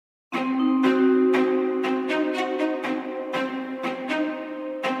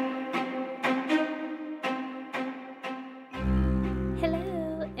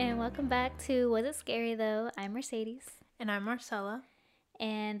back to Was It Scary Though? I'm Mercedes. And I'm Marcella.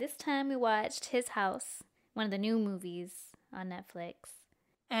 And this time we watched His House, one of the new movies on Netflix.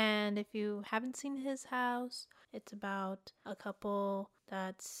 And if you haven't seen His House, it's about a couple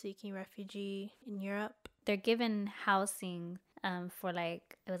that's seeking refugee in Europe. They're given housing for it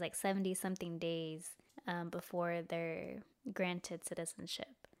was 70 something days before they're granted citizenship.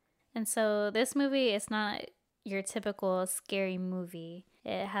 And so this movie is not your typical scary movie.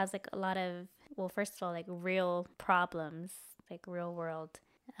 It has a lot of, well, first of all, real problems, real world.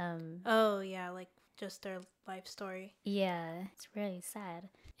 Just their life story. Yeah, it's really sad.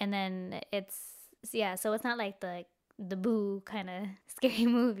 And then so it's not like the boo kind of scary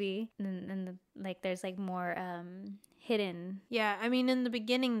movie. And there's more hidden. Yeah, I mean, in the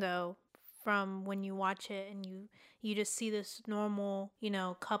beginning though, from when you watch it and you just see this normal,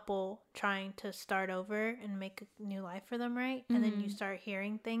 couple trying to start over and make a new life for them, right? Mm-hmm. And then you start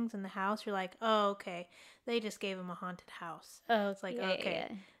hearing things in the house. You're like, oh, okay, they just gave them a haunted house. Oh, it's like, okay,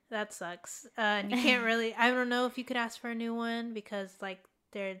 yeah. That sucks. And you can't really, I don't know if you could ask for a new one because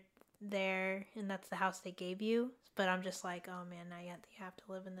they're there and that's the house they gave you. But I'm just like, oh man, now you have to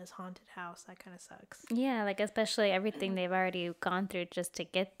live in this haunted house. That kind of sucks. Yeah, especially everything they've already gone through just to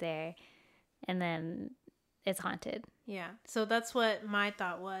get there. And then it's haunted. Yeah. So that's what my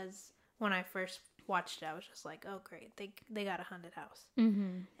thought was when I first watched it. I was just like, oh great, they got a haunted house.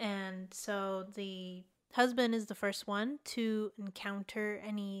 Mm-hmm. And so the husband is the first one to encounter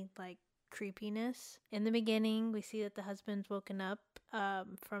any creepiness. In the beginning, we see that the husband's woken up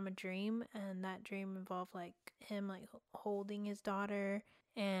from a dream, and that dream involved him holding his daughter,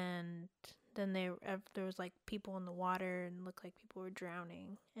 and then there was people in the water and looked like people were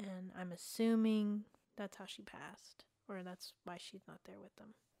drowning, and I'm assuming that's how she passed, or that's why she's not there with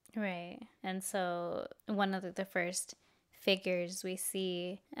them. Right. And so one of the first figures we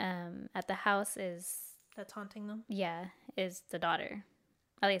see at the house that's haunting them? Yeah, is the daughter.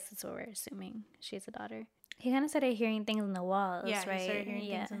 At least that's what we're assuming. She's a daughter. He kind of started hearing things in the walls, yeah, right? He started hearing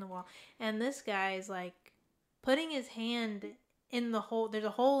things in the wall. And this guy's putting his hand in the hole. There's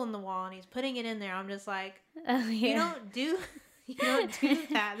a hole in the wall and he's putting it in there. I'm just like, oh, yeah. You don't do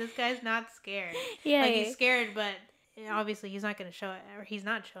that. This guy's not scared. Yeah. He's scared, but obviously he's not going to show it, or he's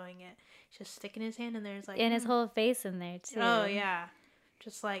not showing it. He's just sticking his hand in there. It's and his whole face in there too. Oh, yeah.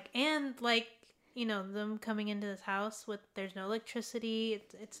 Just them coming into this house there's no electricity.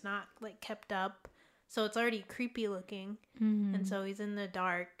 It's not kept up. So it's already creepy looking. Mm-hmm. And so he's in the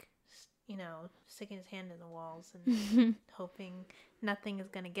dark, sticking his hand in the walls and hoping nothing is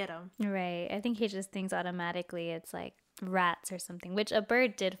going to get him. Right. I think he just thinks automatically it's rats or something, which a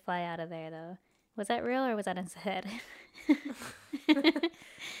bird did fly out of there though. Was that real or was that in his head?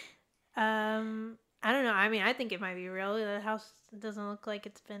 I don't know. I mean, I think it might be real. The house doesn't look like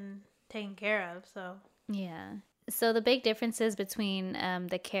it's been taken care of, so. Yeah. So the big differences between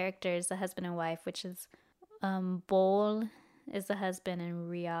the characters, the husband and wife, which is Bol is the husband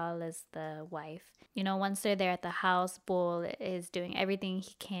and Rial is the wife. Once they're there at the house, Bol is doing everything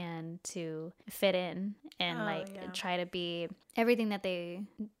he can to fit in and try to be everything that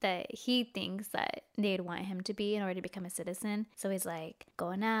he thinks that they'd want him to be in order to become a citizen. So he's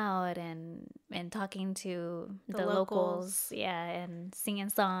going out and talking to the locals, yeah, and singing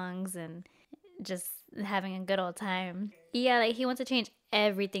songs and just having a good old time. Yeah, he wants to change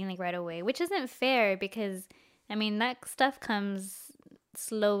everything right away, which isn't fair because I mean that stuff comes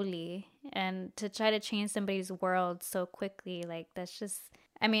slowly, and to try to change somebody's world so quickly, that's just,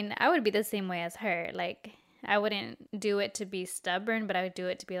 I mean, I would be the same way as her. I wouldn't do it to be stubborn, but I would do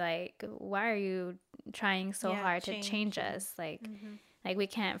it to be why are you trying so hard to change us? Mm-hmm. We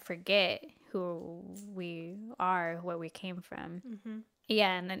can't forget who we are, where we came from. Mm-hmm.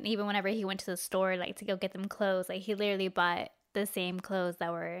 Yeah, and then even whenever he went to the store, to go get them clothes, he literally bought the same clothes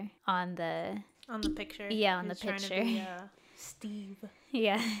that were on the picture. Yeah, on the picture. Trying to be, Steve.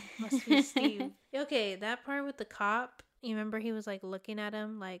 Yeah. Must be Steve. Okay, that part with the cop, you remember he was looking at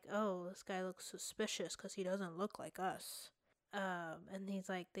him oh, this guy looks suspicious because he doesn't look like us. And he's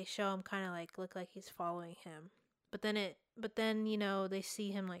they show him kind of look like he's following him. But then they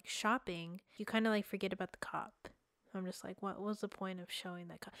see him shopping. You kind of forget about the cop. I'm just what was the point of showing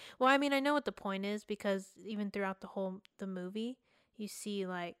that cop? Well, I mean, I know what the point is because even throughout the movie, you see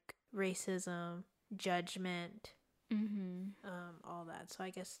racism, judgment, mm-hmm. All that. So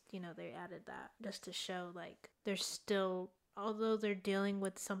I guess, they added that just to show they're still, although they're dealing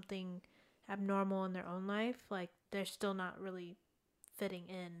with something abnormal in their own life, they're still not really fitting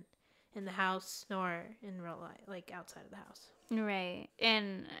in the house nor in real life, outside of the house. Right.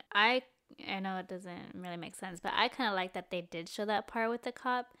 And I I know it doesn't really make sense, but I kind of like that they did show that part with the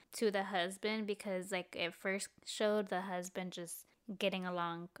cop to the husband, because like it first showed the husband just getting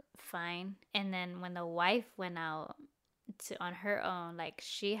along fine, and then when the wife went out to on her own, like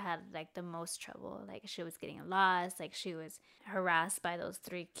she had like the most trouble. Like she was getting lost, like she was harassed by those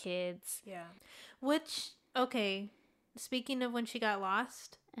three kids. Yeah. Which, okay, speaking of when she got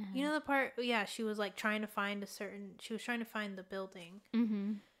lost, you know the part, yeah, she was like trying to find she was trying to find the building.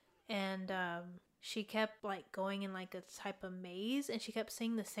 Mm-hmm. And she kept like going in like a type of maze, and she kept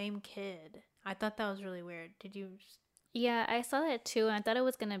seeing the same kid. I thought that was really weird. Did you? Yeah, I saw that too. And I thought it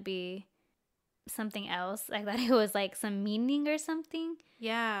was gonna be something else. I thought it was like some meaning or something.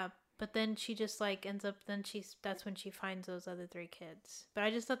 Yeah, but then she just like ends up. That's when she finds those other three kids. But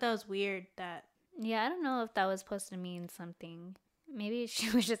I just thought that was weird. That Yeah, I don't know if that was supposed to mean something. Maybe she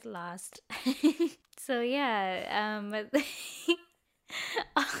was just lost. So yeah, but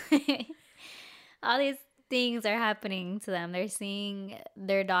all these things are happening to them. They're seeing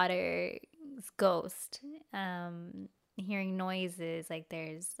their daughter's ghost, hearing noises, like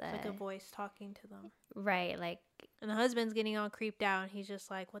there's like a voice talking to them. right, like, and the husband's getting all creeped out. And he's just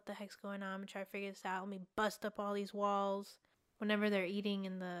like, "What the heck's going on? I'm trying to figure this out. Let me bust up all these walls." Whenever they're eating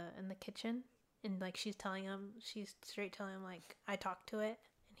in the kitchen, and like she's straight telling him like, "I talked to it,"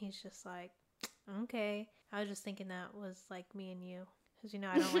 and he's just like, "Okay." I was just thinking that was like me and you. Because,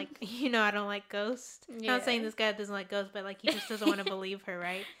 I don't like, I don't like ghosts. Yeah. Not saying this guy doesn't like ghosts, but, like, he just doesn't want to believe her,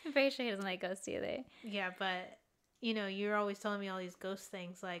 right? I'm pretty sure he doesn't like ghosts either. Yeah, but, you're always telling me all these ghost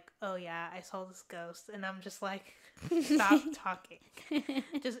things, like, "Oh, yeah, I saw this ghost." And I'm just like, stop talking.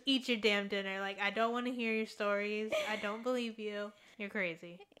 Just eat your damn dinner. Like, I don't want to hear your stories. I don't believe you. You're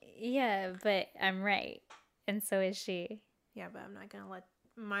crazy. Yeah, but I'm right. And so is she. Yeah, but I'm not going to let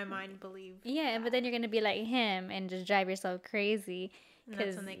my mind believe. Yeah, but then you're going to be like him and just drive yourself crazy. And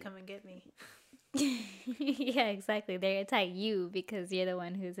that's when they come and get me. Yeah, exactly. They attack you because you're the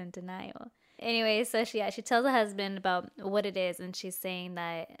one who's in denial. Anyway, so she tells the husband about what it is, and she's saying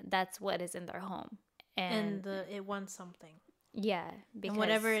that that's what is in their home. And it wants something. Yeah. Because, and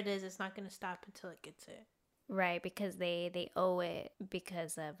whatever it is, it's not going to stop until it gets it. Right, because they owe it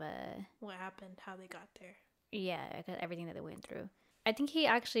because of what happened, how they got there. Yeah, everything that they went through. I think he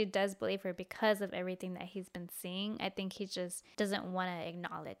actually does believe her because of everything that he's been seeing. I think he just doesn't want to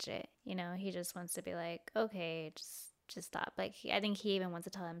acknowledge it. He just wants to be like, okay, just stop. Like, I think he even wants to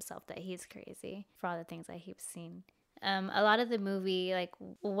tell himself that he's crazy for all the things that he's seen. A lot of the movie, like,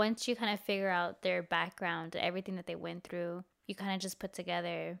 once you kind of figure out their background, everything that they went through, you kind of just put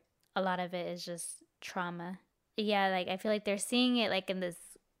together, a lot of it is just trauma. Yeah, like, I feel like they're seeing it, like, in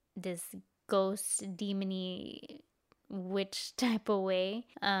this ghost, demon-y, witch type of way.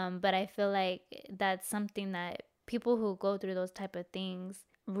 But I feel like that's something that people who go through those type of things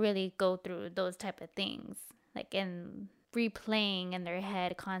really go through those type of things, like in replaying in their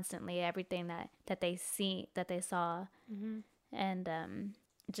head constantly everything that they saw. Mm-hmm. And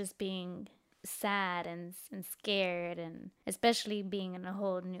just being sad and scared, and especially being in a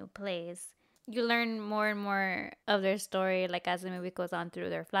whole new place. You learn more and more of their story, like as the movie goes on, through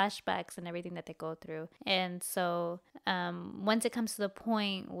their flashbacks and everything that they go through. And so once it comes to the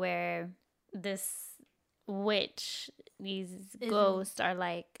point where this witch, these ghosts are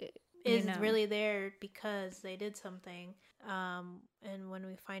like, is really there because they did something. And when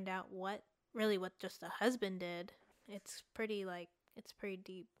we find out what just the husband did, it's pretty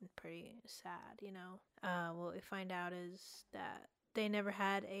deep and pretty sad, What we find out is that they never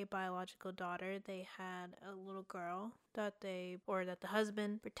had a biological daughter. They had a little girl that the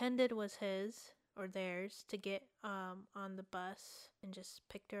husband pretended was his or theirs to get on the bus, and just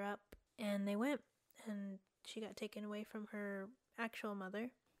picked her up, and they went, and she got taken away from her actual mother.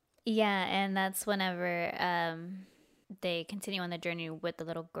 Yeah, and that's whenever they continue on the journey with the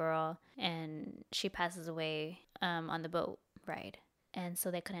little girl, and she passes away on the boat ride. And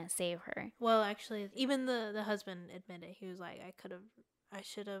so they couldn't save her. Well, actually, even the husband admitted. He was like, I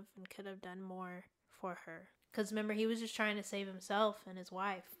should have and could have done more for her. Because remember, he was just trying to save himself and his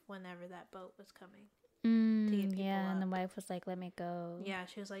wife whenever that boat was coming. To get people up. And the wife was like, let me go. Yeah,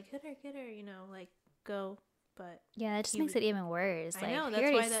 she was like, get her, like, go. But yeah, it just makes it even worse. I know, that's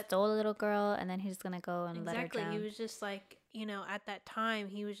he already stole a little girl, and then he's going to go and let her drown. Exactly, he was just like, at that time,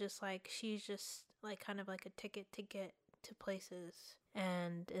 he was just like, she's just like kind of like a ticket to get to places.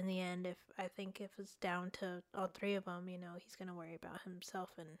 And in the end, if it's down to all three of them, he's going to worry about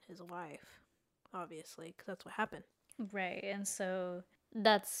himself and his wife, obviously, because that's what happened. Right. And so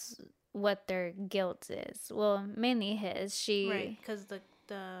that's what their guilt is. Well, mainly his. Right, because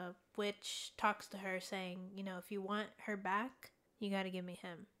the witch talks to her saying, if you want her back, You got to give me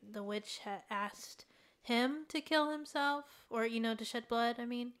him. The witch had asked him to kill himself, or to shed blood. I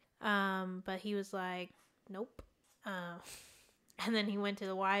mean, but he was like, nope. And then he went to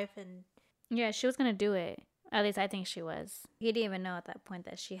the wife, and Yeah, she was gonna do it. At least I think she was. He didn't even know at that point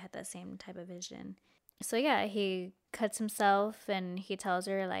that she had that same type of vision. So yeah, he cuts himself and he tells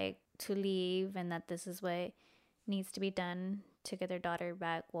her like to leave and that this is what needs to be done to get their daughter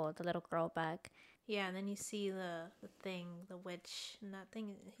back, well, the little girl back. yeah, and then you see the thing, the witch, and that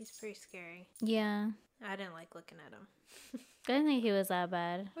thing. He's pretty scary. Yeah. I didn't like looking at him. I didn't think he was that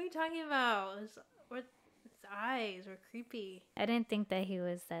bad. What are you talking about? His eyes were creepy. I didn't think that he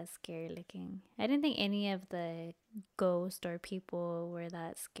was that scary looking. I didn't think any of the ghosts or people were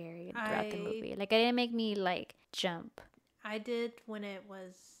that scary throughout the movie. Like, it didn't make me like jump. I did when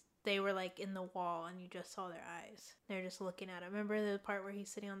they were like in the wall and you just saw their eyes. They're just looking at him. Remember the part where he's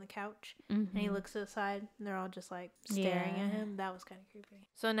sitting on the couch and he looks to the side and they're all just like staring at him? That was kind of creepy.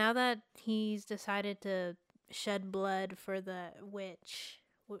 So now that he's decided to shed blood for the witch,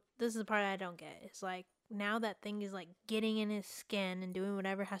 this is the part I don't get. It's like now that thing is like getting in his skin and doing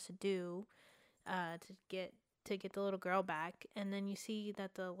whatever it has to do to get the little girl back, and then you see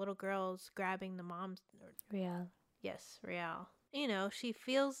that the little girl's grabbing the mom's Real. Yes, Real. She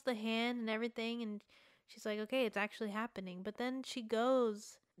feels the hand and everything, and she's like, okay, it's actually happening. But then she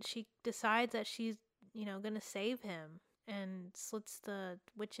decides that she's, gonna save him and slits the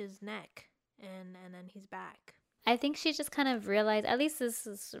witch's neck, and then he's back. I think she just kind of realized, at least this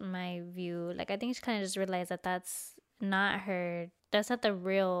is my view, like I think she kind of just realized that that's not the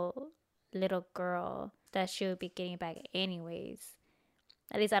real little girl that she would be getting back anyways.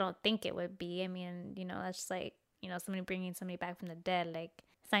 At least I don't think it would be. I mean, that's just like, somebody bringing somebody back from the dead, like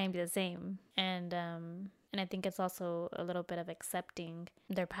it's not gonna be the same. And I think it's also a little bit of accepting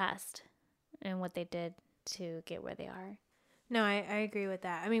their past and what they did to get where they are. No, I agree with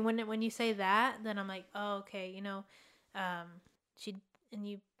that. I mean, when you say that, then I'm like, oh, okay,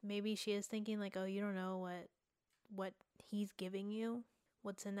 maybe she is thinking like, oh, you don't know what he's giving you,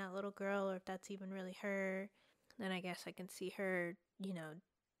 what's in that little girl, or if that's even really her. Then I guess I can see her,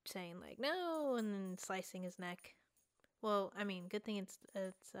 saying like no, and then slicing his neck. Well, I mean, good thing it's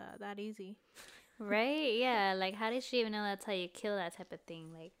that easy. Right? Yeah. Like, how did she even know that's how you kill that type of thing?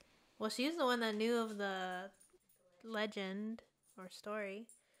 Like, well, she's the one that knew of the legend or story.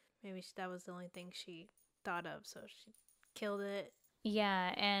 Maybe that was the only thing she thought of, so she killed it.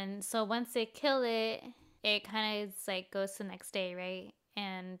 Yeah, and so once they kill it, it kind of like goes to the next day, right?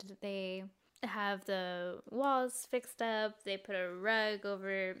 And they have the walls fixed up. They put a rug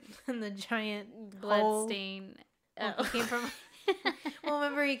over and the giant blood stain. Well, he came from. Well,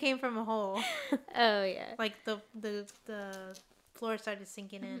 remember he came from a hole. Oh yeah. Like the floor started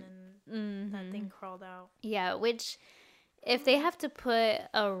sinking in and that thing crawled out. Yeah, which if they have to put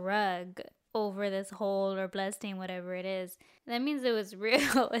a rug over this hole or bloodstain, whatever it is, that means it was real,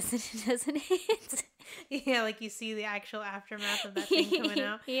 doesn't it? Yeah, like you see the actual aftermath of that thing coming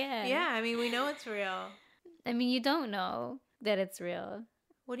out. Yeah. Yeah, I mean, we know it's real. I mean, you don't know that it's real.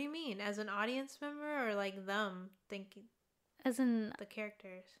 What do you mean? As an audience member or like them thinking? As in the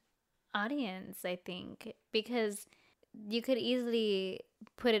characters. Audience, I think. Because you could easily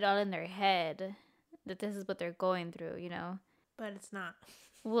put it all in their head that this is what they're going through, But it's not.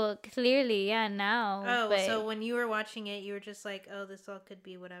 Well, clearly, yeah, now. Oh, so when you were watching it, you were just like, oh, this all could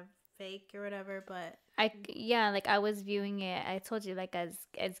be whatever, fake or whatever, but... like I was viewing it, I told you, like,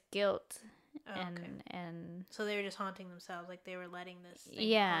 as guilt. Oh, and so they were just haunting themselves, like they were letting this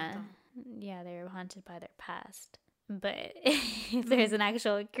thing haunt them. Yeah, they were haunted by their past. But if there's an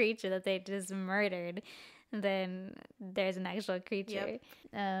actual creature that they just murdered, then there's an actual creature. Yep.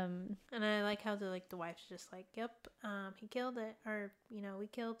 And I like how the wife's just like, yep, he killed it, or we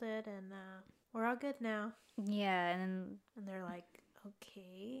killed it, and we're all good now. Yeah, and they're like,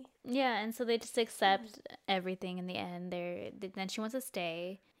 okay. Yeah, and so they just accept everything in the end. Then she wants to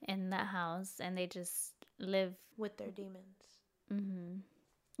stay in that house, and they just live with their demons. Mm-hmm.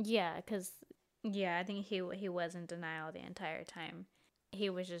 Yeah, because I think he was in denial the entire time. He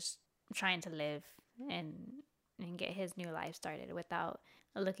was just trying to live and get his new life started without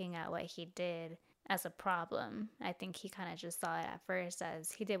looking at what he did as a problem. I think he kind of just saw it at first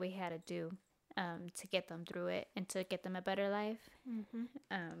as he did what he had to do to get them through it and to get them a better life.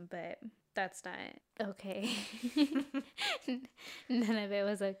 Mm-hmm. But that's not okay. None of it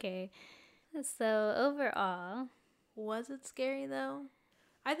was okay. So overall, was it scary though?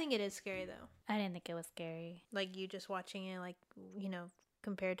 I think it is scary though. I didn't think it was scary. Like you just watching it, like,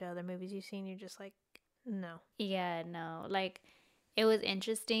 compared to other movies you've seen, you're just like, no. Yeah, no. Like, it was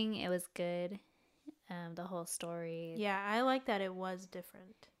interesting. It was good. the whole story. Yeah, I like that it was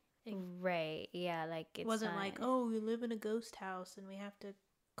different. Right. Yeah, like It it's wasn't not... like, oh, we live in a ghost house and we have to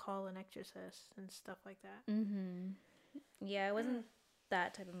call an exorcist and stuff like that. Mm-hmm. Yeah, it wasn't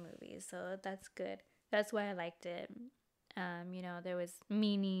that type of movie, so that's good. That's why I liked it. There was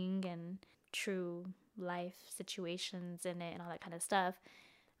meaning and true life situations in it and all that kind of stuff,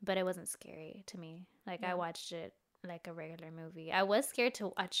 but it wasn't scary to me. Like, I watched it like a regular movie. I was scared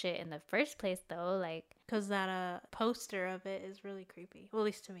to watch it in the first place, though, like... Because that poster of it is really creepy. Well, at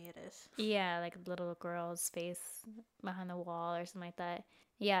least to me it is. Yeah, like a little girl's face behind the wall or something like that.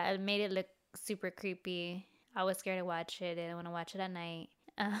 Yeah, it made it look super creepy. I was scared to watch it. I didn't want to watch it at night.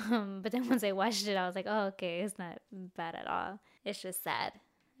 But then once I watched it, I was like, oh, okay, it's not bad at all. It's just sad.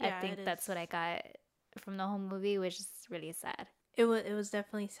 Yeah, I think that's what I got from the whole movie, which is really sad. It was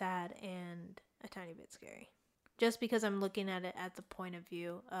definitely sad and a tiny bit scary. Just because I'm looking at it at the point of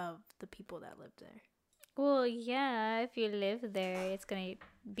view of the people that lived there. Well, yeah, if you live there, it's going to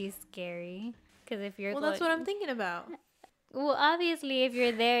be scary. Because if you're... Well, that's what I'm thinking about. Well, obviously, if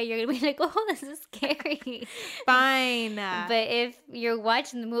you're there, you're going to be like, oh, this is scary. Fine. But if you're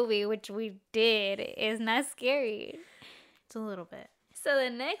watching the movie, which we did, it's not scary. It's a little bit. So the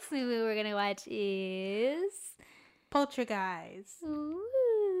next movie we're going to watch is... Poltergeist.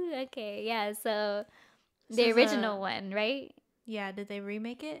 Ooh, okay, yeah, so the original one, right? Yeah, did they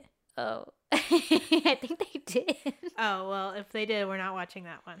remake it? Oh, I think they did. Oh, well, if they did, we're not watching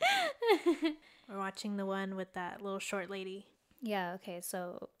that one. We're watching the one with that little short lady. Yeah, okay,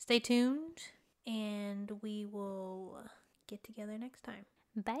 so... Stay tuned, and we will get together next time.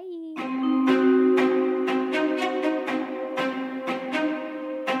 Bye.